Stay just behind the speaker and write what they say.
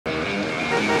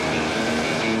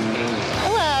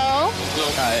Hello.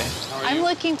 Hi. I'm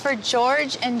looking for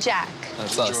George and Jack.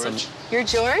 That's awesome. You're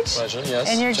George? Pleasure, yes.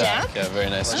 And you're Jack? Yeah, very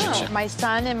nice to meet you. My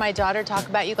son and my daughter talk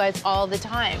about you guys all the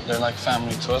time. They're like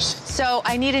family to us. So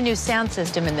I need a new sound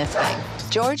system in this thing.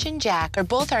 George and Jack are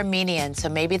both Armenian, so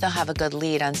maybe they'll have a good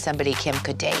lead on somebody Kim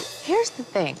could date. Here's the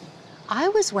thing. I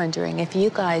was wondering if you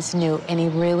guys knew any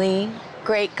really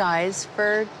great guys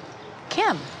for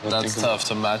Kim. That's tough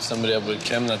to match somebody up with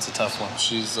Kim. That's a tough one.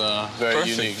 She's very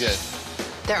unique. Yeah.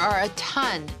 There are a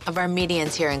ton of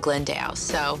Armenians here in Glendale,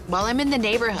 so while I'm in the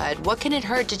neighborhood, what can it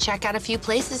hurt to check out a few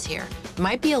places here?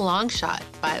 Might be a long shot,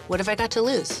 but what have I got to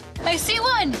lose? I see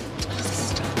one.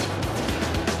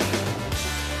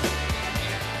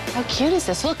 How cute is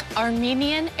this? Look,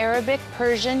 Armenian, Arabic,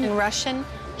 Persian, and Russian.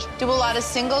 Do a lot of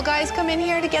single guys come in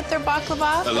here to get their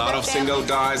baklava? A lot of single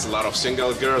guys, a lot of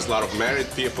single girls, a lot of married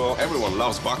people. Everyone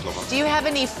loves baklava. Do you have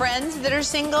any friends that are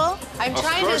single? I'm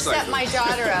trying to set my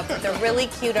daughter up with a really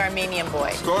cute Armenian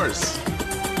boy. Of course.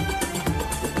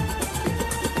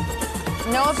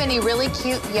 Know of any really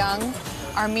cute young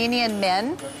Armenian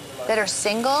men that are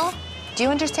single? Do you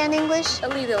understand English? A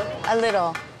little. A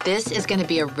little. This is gonna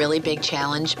be a really big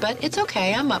challenge, but it's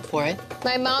okay, I'm up for it.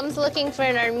 My mom's looking for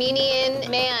an Armenian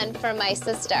man for my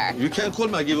sister. You can call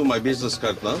me, I give you my business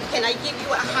card now. Can I give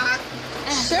you a hug?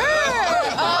 Sure.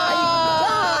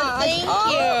 Oh, thank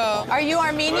you. Are you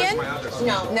Armenian?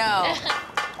 No. No.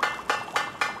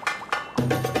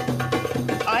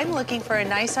 I'm looking for a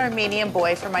nice Armenian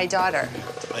boy for my daughter.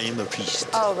 I am a priest.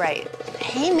 Oh, right.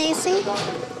 Hey, Macy.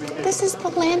 This is the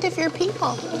land of your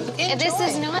people. Enjoy. This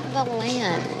is not the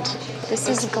land. This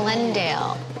is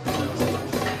Glendale.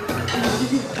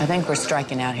 I think we're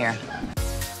striking out here.